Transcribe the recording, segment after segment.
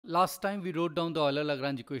Last time we wrote down the Euler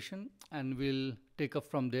Lagrange equation, and we'll take up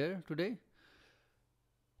from there today.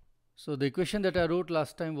 So the equation that I wrote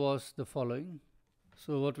last time was the following.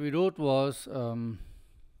 So what we wrote was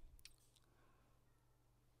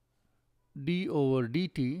d over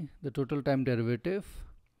dt, the total time derivative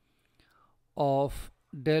of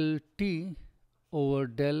del t over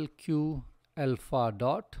del q alpha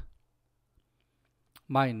dot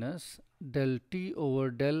minus del t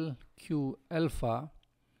over del q alpha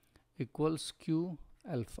equals q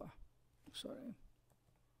alpha,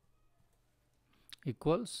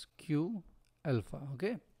 equals q alpha,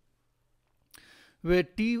 okay, where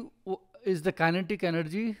T is the kinetic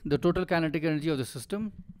energy, the total kinetic energy of the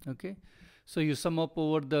system, okay. So you sum up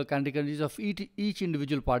over the kinetic energies of each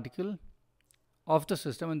individual particle of the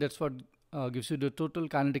system, and that's what gives you the total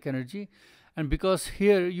kinetic energy. And because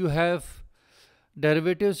here you have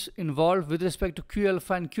derivatives involved with respect to q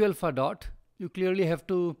alpha and q alpha dot, you clearly have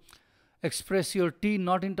to express your T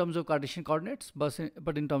not in terms of Cartesian coordinates, but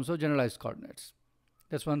in terms of generalized coordinates.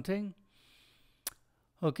 That's one thing,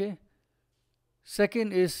 okay.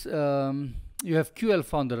 Second is you have q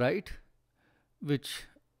alpha on the right, which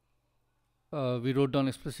we wrote down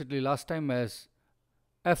explicitly last time as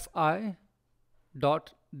fi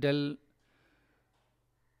dot del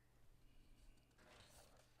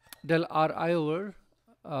ri over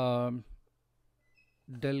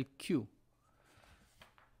del q,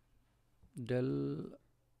 del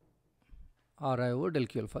ri over del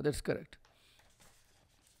q alpha. That's correct.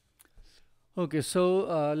 Okay,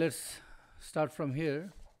 so let's start from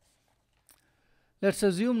here. Let's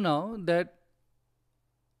assume now that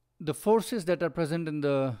the forces that are present in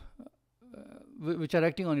the which are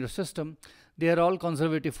acting on your system, they are all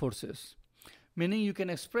conservative forces, meaning you can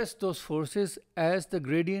express those forces as the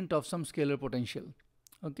gradient of some scalar potential,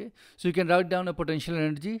 okay. So you can write down a potential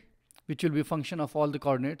energy which will be a function of all the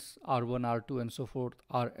coordinates r1, r2 and so forth,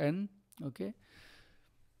 rn, okay,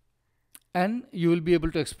 and you will be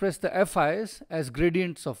able to express the fi's as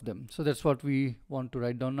gradients of them. So that's what we want to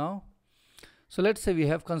write down now. So let's say we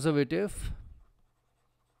have conservative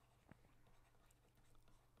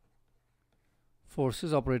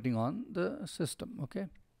forces operating on the system, okay.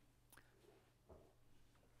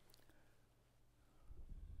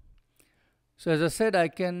 So as I said, I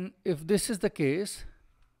can, if this is the case,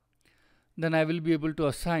 then I will be able to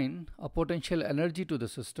assign a potential energy to the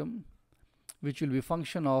system which will be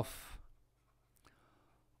function of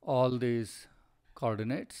all these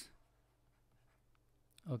coordinates,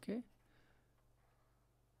 okay.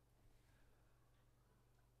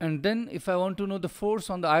 And then if I want to know the force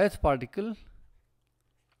on the ith particle,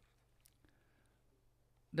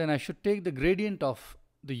 then I should take the gradient of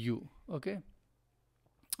the u, okay,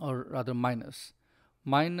 or rather minus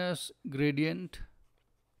gradient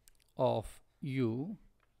of u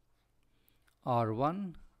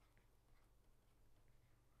r1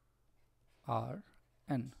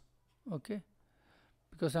 rn, okay.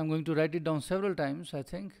 Because I'm going to write it down several times, I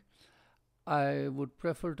think I would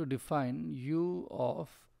prefer to define u of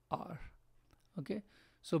r, okay.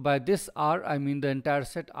 So by this r I mean the entire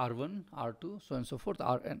set r1, r2, so on and so forth,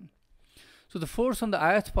 rn. So the force on the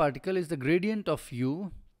ith particle is the gradient of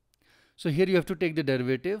u. So here you have to take the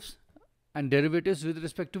derivatives, and derivatives with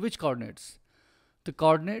respect to which coordinates? The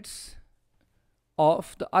coordinates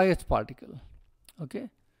of the ith particle, okay.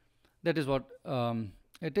 That is what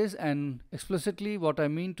it is, and explicitly what I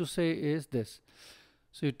mean to say is this.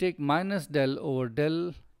 So you take minus del over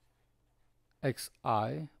del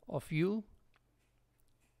xi of u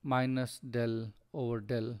minus del over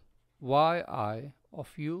del yi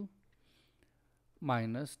of u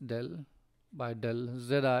minus del by del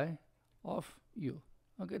zi of u,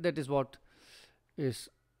 okay. That is what is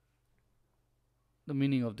the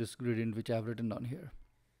meaning of this gradient which I have written down here.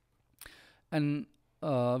 And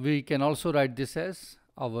we can also write this as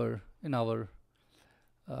our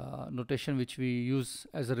notation which we use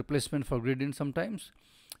as a replacement for gradient sometimes,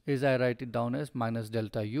 is I write it down as minus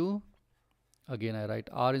delta u, again I write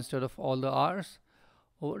r instead of all the r's,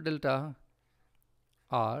 over delta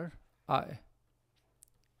r I,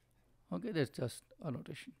 okay. That's just a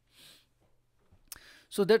notation.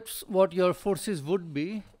 So that's what your forces would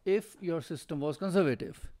be if your system was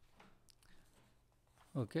conservative,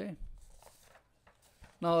 okay.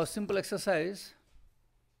 Now a simple exercise.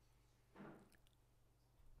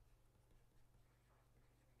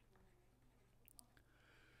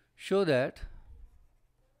 Show that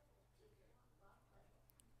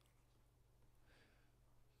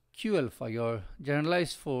q alpha, your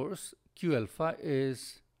generalized force q alpha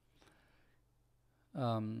is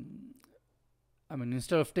I mean,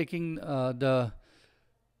 instead of taking the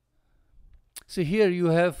So here you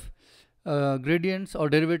have gradients or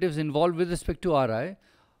derivatives involved with respect to Ri,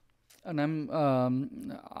 and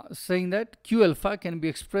I'm saying that Q alpha can be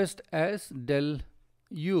expressed as del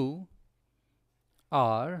U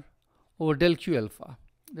R over del Q alpha.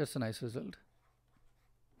 That's a nice result.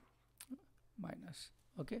 Minus.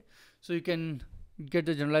 Okay, so you can get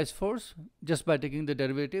the generalized force just by taking the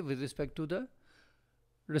derivative with respect to the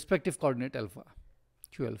respective coordinate alpha,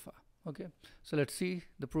 Q alpha. Okay, so let's see.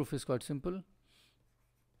 The proof is quite simple.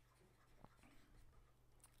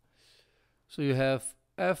 So you have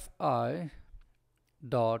Fi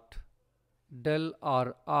dot del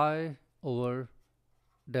Ri over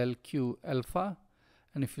del Q alpha,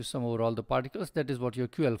 and if you sum over all the particles, that is what your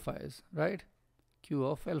Q alpha is, right? Q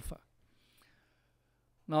of alpha.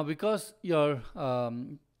 Now because your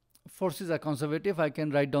forces are conservative, I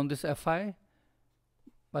can write down this Fi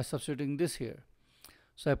by substituting this here.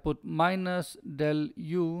 So I put minus del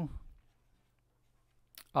U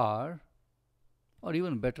R, or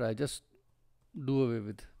even better, I just do away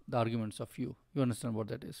with the arguments of U. You understand what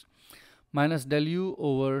that is. Minus del U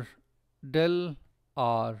over del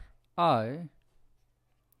Ri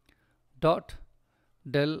dot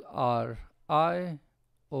del Ri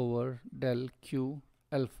over del Q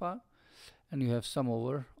alpha, and you have sum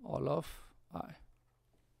over all of I.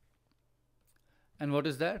 And what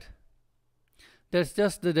is that? That's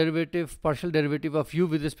just the derivative, partial derivative of U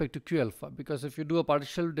with respect to Q alpha, because if you do a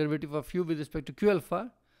partial derivative of U with respect to Q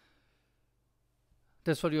alpha,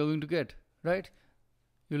 that's what you're going to get, right?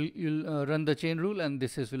 You'll run the chain rule, and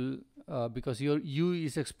this is because your U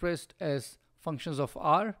is expressed as functions of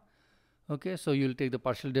R. Okay, so you'll take the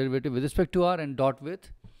partial derivative with respect to R and dot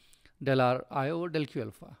with del Ri over del Q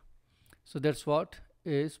alpha. So that's what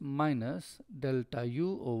is minus delta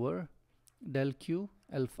U over del Q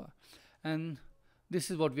alpha, and this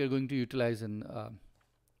is what we are going to utilize in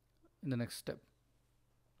the next step.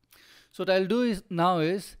 So what I'll do now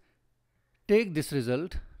is take this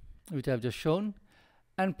result which I have just shown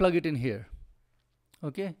and plug it in here.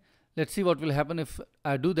 Okay, let's see what will happen if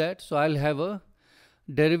I do that. So I'll have a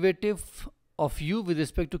derivative of U with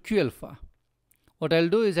respect to Q alpha. What I'll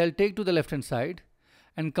do is I'll take to the left hand side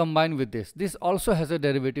and combine with this. This also has a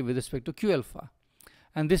derivative with respect to Q alpha,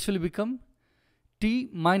 and this will become T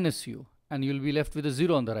minus U, and you'll be left with a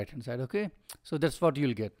 0 on the right hand side. Okay, so that's what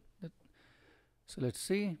you'll get. So let's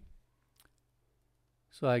see.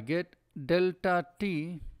 So I get delta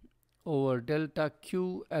T over delta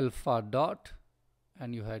Q alpha dot,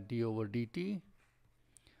 and you had d over dt,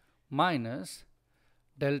 minus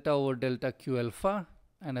delta over delta Q alpha,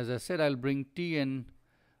 and as I said, I'll bring T and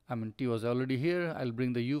T was already here. I'll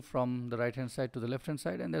bring the U from the right hand side to the left hand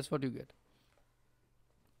side, and that's what you get.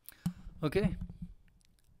 Okay,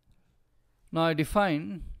 now I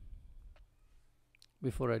define,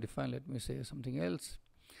 before I define, let me say something else.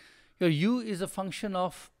 Your U is a function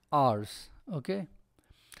of R's, okay,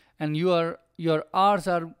 and your R's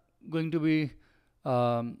are going to be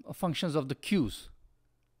functions of the Q's,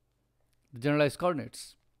 the generalized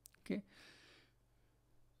coordinates. Okay,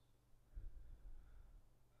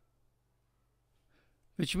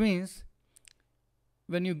 which means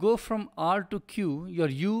when you go from R to Q, your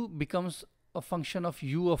U becomes a function of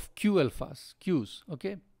U of Q alphas, Q's,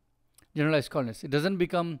 okay, generalized coordinates. It doesn't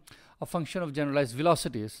become a function of generalized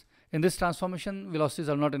velocities. In this transformation, velocities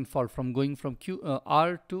are not involved from going from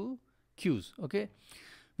R to Q's, okay,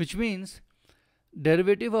 which means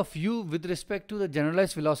derivative of U with respect to the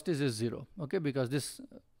generalized velocities is 0, okay, because this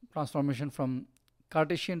transformation from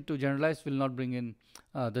Cartesian to generalized will not bring in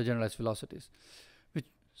the generalized velocities.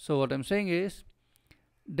 So what I'm saying is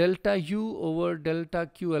delta U over delta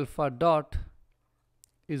Q alpha dot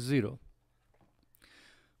is 0,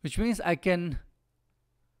 which means I can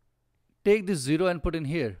take this 0 and put in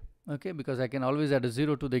here, okay, because I can always add a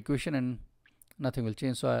 0 to the equation and nothing will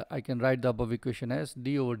change. So I can write the above equation as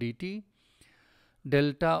d over dt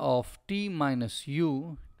delta of T minus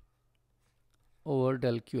U over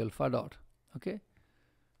del Q alpha dot. Okay,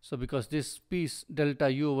 so because this piece delta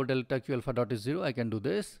U over delta Q alpha dot is 0, I can do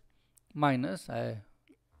this, minus, I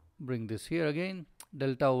bring this here again,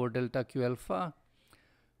 delta over delta Q alpha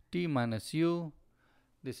T minus U,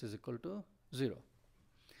 this is equal to 0.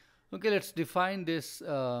 Okay, let's define this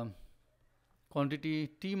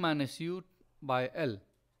quantity T minus U by L.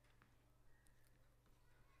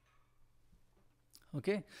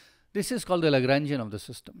 Okay, this is called the Lagrangian of the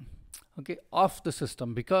system, okay, of the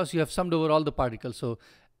system, because you have summed over all the particles. So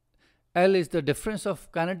L is the difference of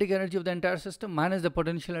kinetic energy of the entire system minus the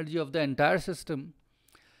potential energy of the entire system,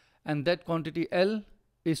 and that quantity L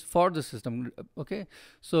is for the system. Okay,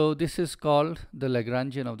 so this is called the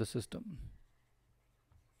Lagrangian of the system.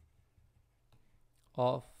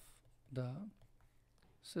 of the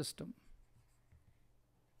system.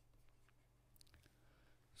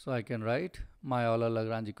 So I can write my Euler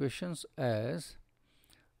Lagrange equations as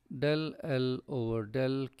del L over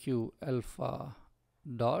del Q alpha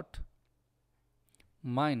dot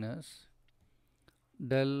minus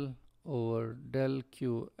del over del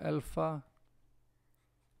Q alpha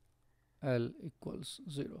L equals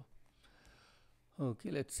 0.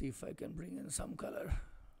 Okay, let's see if I can bring in some color.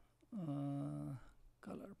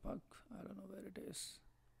 Color puck, I don't know where it is.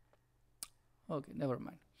 Okay, never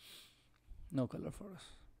mind. No color for us.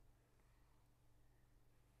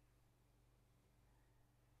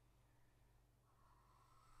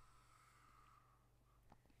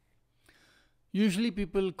 Usually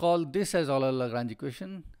people call this as Euler Lagrange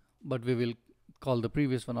equation, but we will call the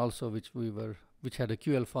previous one also, which had a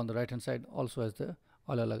Q alpha on the right hand side, also as the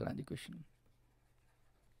Euler Lagrange equation.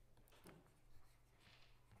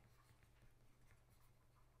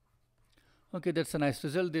 Okay, that's a nice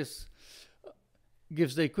result. This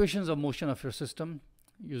gives the equations of motion of your system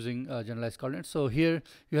using generalized coordinates. So here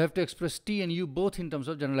you have to express t and u both in terms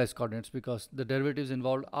of generalized coordinates, because the derivatives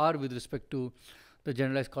involved are with respect to the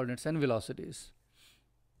generalized coordinates and velocities.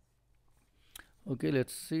 Okay,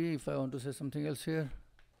 let's see if I want to say something else here.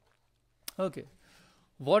 Okay,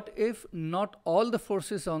 what if not all the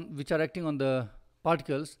forces which are acting on the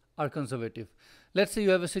particles are conservative? Let's say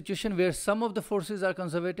you have a situation where some of the forces are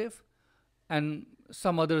conservative and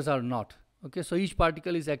some others are not. Okay, so each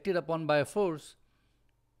particle is acted upon by a force,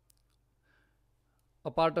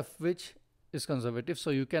 a part of which is conservative,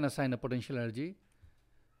 so you can assign a potential energy,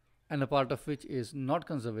 and a part of which is not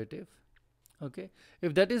conservative. Okay,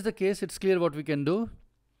 if that is the case, it's clear what we can do.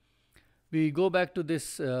 We go back to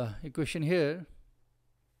this equation here,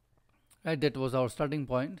 right? That was our starting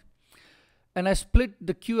point, and I split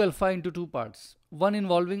the Q alpha into two parts, one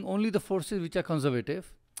involving only the forces which are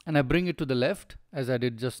conservative, and I bring it to the left as I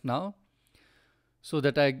did just now, so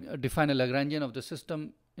that I define a Lagrangian of the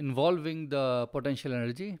system involving the potential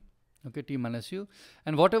energy, okay, T minus U,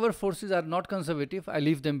 and whatever forces are not conservative, I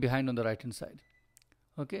leave them behind on the right hand side.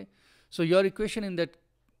 Okay, so your equation in that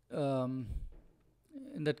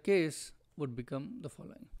case would become the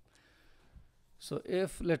following. So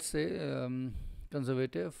if, let's say,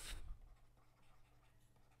 conservative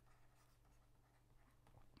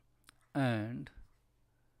and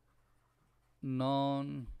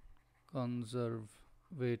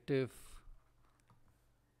non-conservative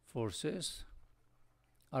forces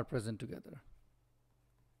are present together,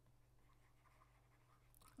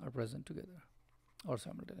 or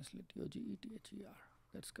simultaneously, T-O-G-E-T-H-E-R,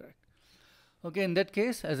 that's correct. Okay, in that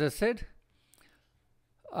case, as I said,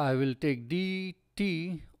 I will take d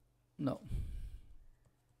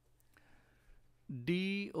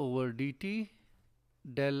over dt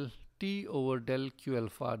del T over del Q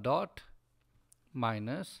alpha dot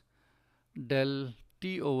minus del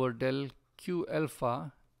T over del Q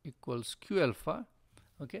alpha equals Q alpha.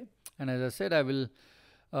 Okay, and as I said, I will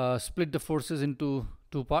split the forces into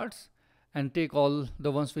two parts and take all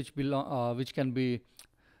the ones which belong, which can be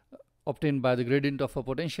obtained by the gradient of a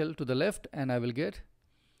potential to the left, and I will get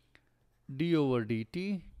d over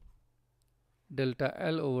dt delta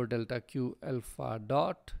L over delta Q alpha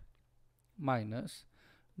dot minus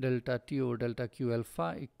delta T over delta Q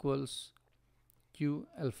alpha equals Q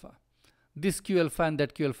alpha. This Q alpha and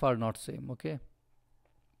that Q alpha are not same. Okay,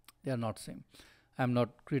 they are not same. I am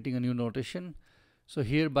not creating a new notation. So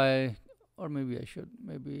here by, or maybe I should,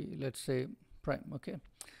 maybe let's say prime. Okay,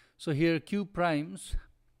 so here Q primes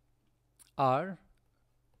are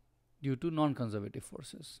due to non-conservative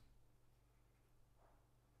forces.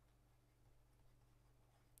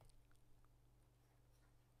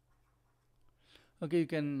 Okay, you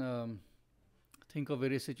can think of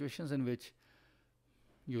various situations in which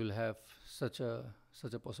you will have such a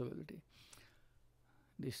possibility.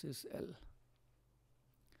 This is L.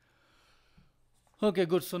 Okay,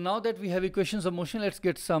 good. So now that we have equations of motion, let's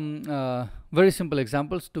get some very simple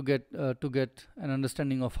examples to get an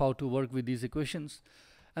understanding of how to work with these equations.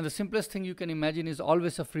 And the simplest thing you can imagine is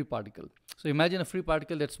always a free particle. So imagine a free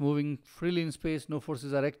particle that's moving freely in space, no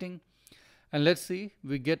forces are acting. And let's see,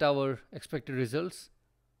 we get our expected results,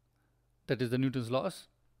 that is the Newton's laws,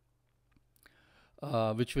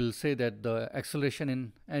 which will say that the acceleration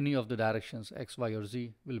in any of the directions, x, y, or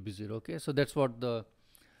z, will be 0. Okay, so that's what the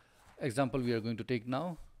example we are going to take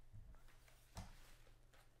now.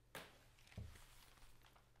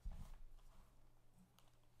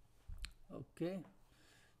 Okay,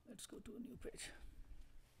 let's go to a new page.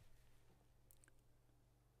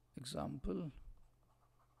 Example,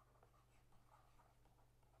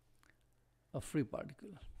 a free particle.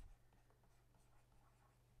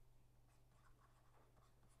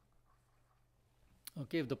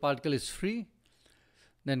 Okay, if the particle is free,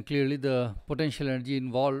 then clearly the potential energy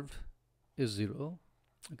involved is 0.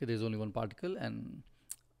 Okay, there's only one particle and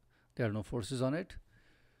there are no forces on it.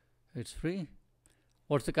 It's free.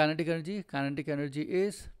 What's the kinetic energy? Kinetic energy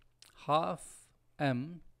is half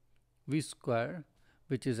m v square,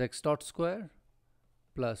 which is x dot square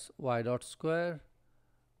plus y dot square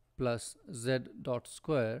plus z dot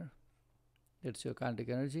square. That's your kinetic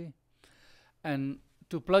energy. And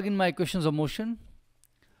to plug in my equations of motion,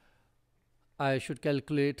 I should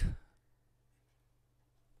calculate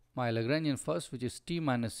my Lagrangian first, which is t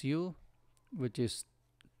minus u, which is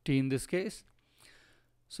t in this case.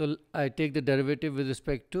 So I take the derivative with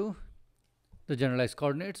respect to the generalized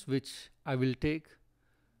coordinates, which I will take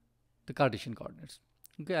the Cartesian coordinates.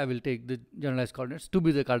 Okay, I will take the generalized coordinates to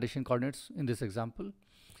be the Cartesian coordinates in this example.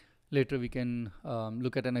 Later we can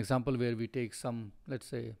look at an example where we take some, let's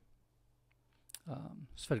say,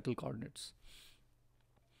 spherical coordinates.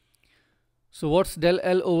 So what's del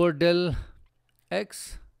L over del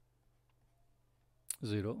x?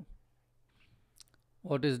 0.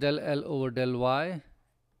 What is del L over del y?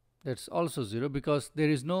 That's also 0, because there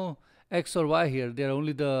is no x or y here. They are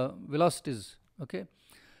only the velocities. Okay,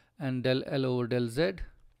 and del L over del z,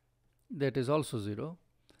 that is also 0.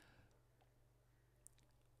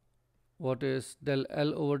 What is del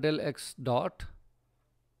L over del x dot?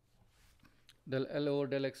 Del L over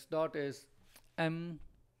del x dot is m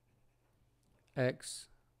x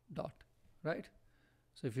dot, right?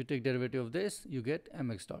 So if you take derivative of this, you get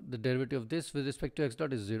mx dot. The derivative of this with respect to x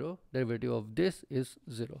dot is 0. Derivative of this is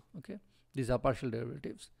 0. Okay, these are partial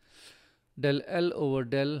derivatives. Del L over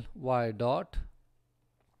del y dot,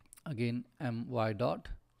 again my dot,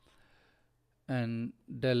 and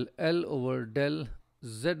del L over del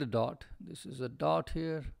z dot, this is a dot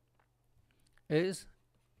here, is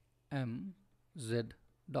mz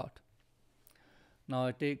dot. Now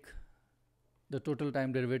I take the total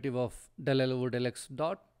time derivative of del L over del x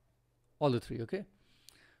dot, all the three. Okay,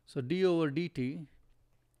 so d over dt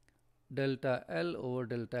delta L over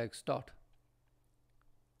delta x dot.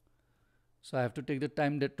 So I have to take the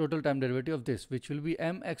total time derivative of this, which will be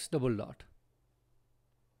mx double dot.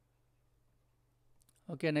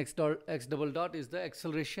 Okay, and x double dot is the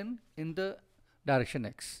acceleration in the direction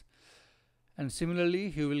x. And similarly,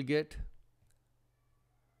 you will get,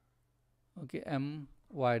 okay,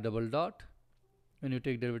 my double dot when you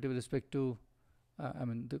take derivative with respect to,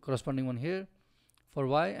 the corresponding one here for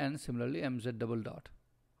y, and similarly mz double dot.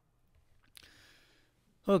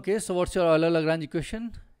 Okay, so what's your Euler-Lagrange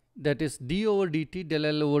equation? That is d over dt del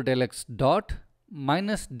L over del x dot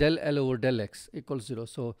minus del L over del x equals 0.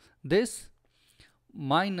 So this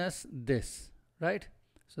minus this, right?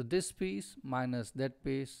 So this piece minus that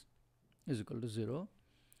piece is equal to 0.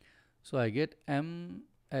 So I get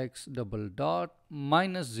mx double dot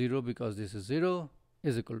minus 0, because this is 0,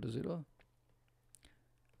 is equal to 0.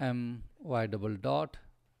 My double dot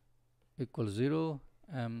equals 0.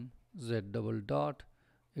 Mz double dot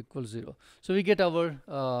equals 0. So we get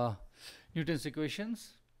our Newton's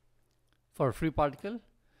equations for free particle,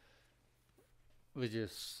 which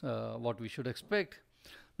is what we should expect.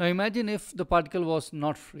 Now imagine if the particle was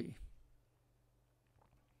not free.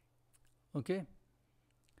 Okay,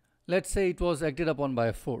 let's say it was acted upon by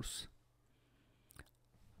a force.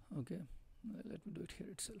 Okay, let me do it here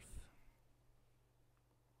itself.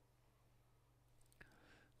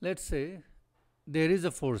 Let's say there is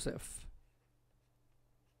a force F.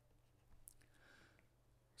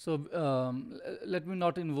 So let me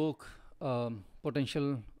not invoke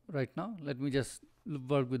potential right now. Let me just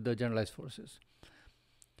work with the generalized forces.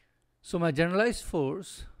 So my generalized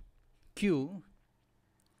force Q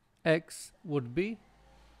x would be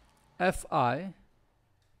Fi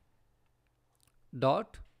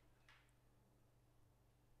dot,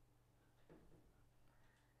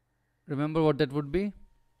 remember what that would be,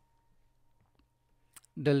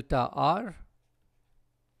 delta R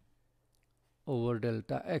over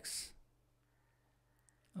delta x.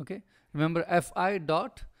 Okay, remember Fi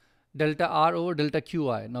dot delta R over delta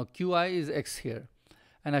Qi. Now Qi is x here,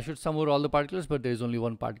 and I should sum over all the particles, but there is only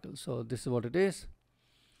one particle, so this is what it is.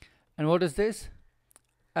 And what is this?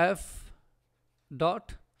 F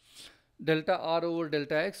dot delta R over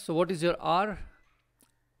delta x. So what is your R?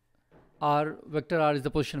 R, vector R is the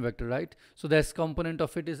position vector, right? So the s component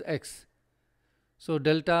of it is x. So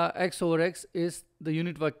delta x over x is the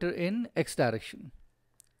unit vector in x direction.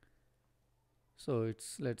 So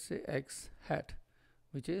it's, let's say, x hat,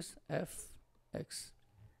 which is Fx.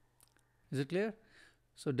 Is it clear?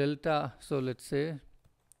 So delta, so let's say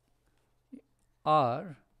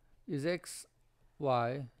R is x,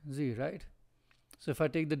 y, z, right? So if I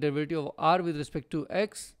take the derivative of r with respect to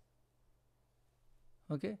x,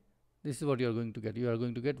 okay, this is what you are going to get. You are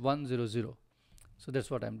going to get 1, 0, 0. So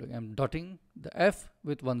that's what I'm doing. I'm dotting the f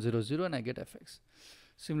with 1, 0, 0, and I get fx.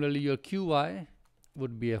 Similarly, your qy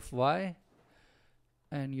would be fy,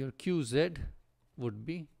 and your qz would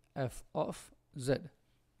be f of z.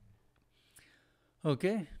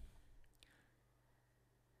 Okay.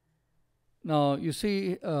 Now you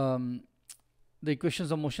see the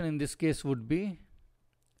equations of motion in this case would be,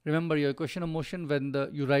 remember your equation of motion when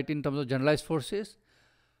you write in terms of generalized forces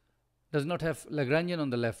does not have Lagrangian on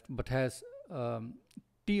the left but has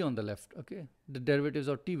t on the left. Okay, the derivatives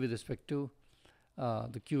of t with respect to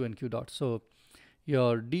the q and q dot. So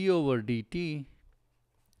your d over dt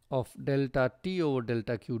of delta t over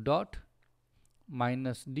delta q dot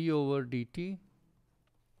minus d over dt,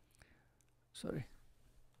 sorry,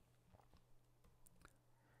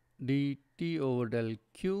 dt over del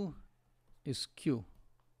q is q,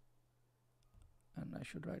 and I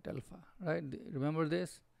should write alpha, right? Remember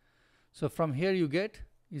this. So from here you get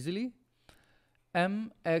easily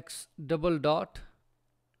mx double dot,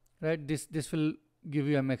 right? This will give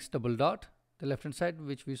you mx double dot, the left hand side,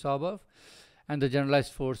 which we saw above, and the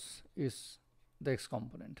generalized force is the x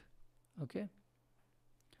component. Okay,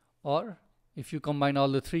 or if you combine all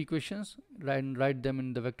the three equations and write them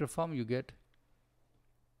in the vector form, you get,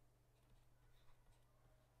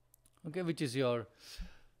 okay, which is your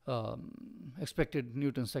expected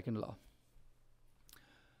Newton's second law.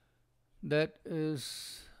 That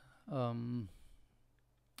is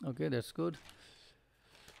okay, that's good.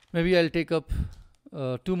 Maybe I'll take up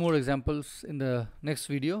 2 more examples in the next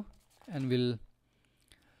video, and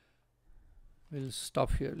we'll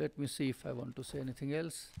stop here. Let me see if I want to say anything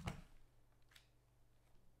else.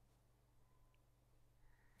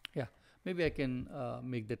 Yeah, maybe I can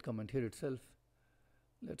make that comment here itself.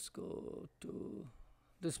 Let's go to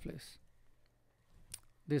this place.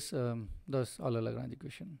 This does Euler Lagrange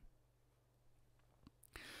equation.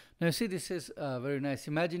 Now you see, this is very nice.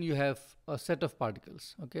 Imagine you have a set of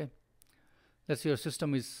particles. Okay, let's say your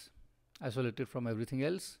system is isolated from everything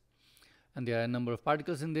else, and there are a number of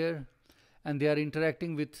particles in there, and they are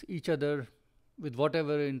interacting with each other with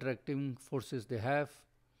whatever interacting forces they have.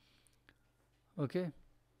 Okay,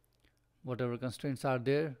 whatever constraints are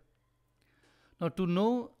there. Now to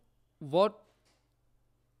know what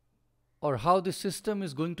or how the system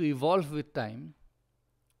is going to evolve with time,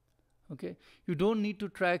 okay, you don't need to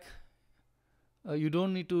track, you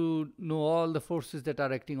don't need to know all the forces that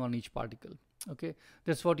are acting on each particle. Okay,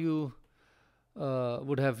 that's what you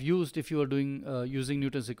would have used if you were doing using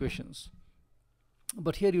Newton's equations.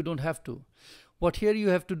 But here you don't have to. What here you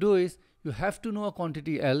have to do is you have to know a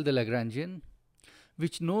quantity L, the Lagrangian,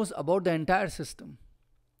 which knows about the entire system.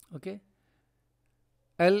 Okay,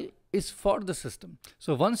 L is for the system.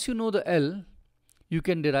 So once you know the L, you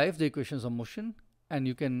can derive the equations of motion, and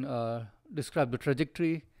you can describe the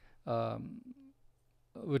trajectory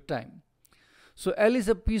with time. So L is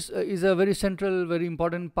a piece, is a very central, very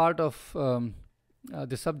important part of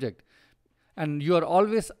the subject, and you are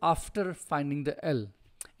always after finding the L.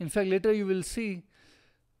 In fact, later you will see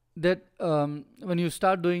that when you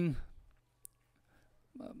start doing,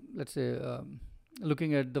 let's say,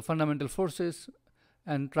 looking at the fundamental forces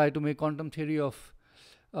and try to make quantum theory of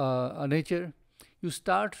nature, you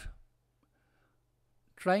start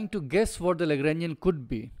trying to guess what the Lagrangian could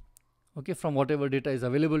be. Okay, from whatever data is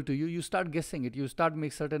available to you, you start guessing it. You start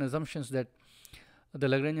make certain assumptions that the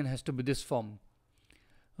Lagrangian has to be this form.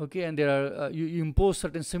 Okay, and there are you impose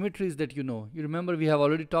certain symmetries that you know. You remember we have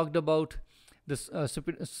already talked about this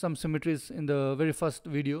some symmetries in the very first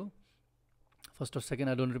video, first or second,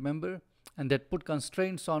 I don't remember, and that put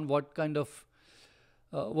constraints on what kind of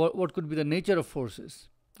what could be the nature of forces.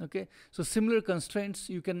 Okay, so similar constraints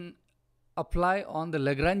you can apply on the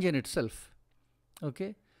Lagrangian itself.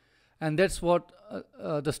 Okay, and that's what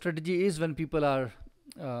the strategy is when people are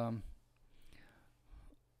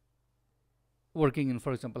working in,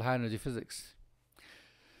 for example, high energy physics.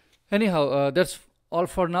 Anyhow, that's all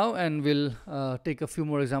for now, and we'll take a few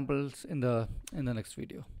more examples in the next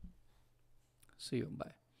video. See you.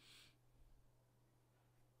 Bye.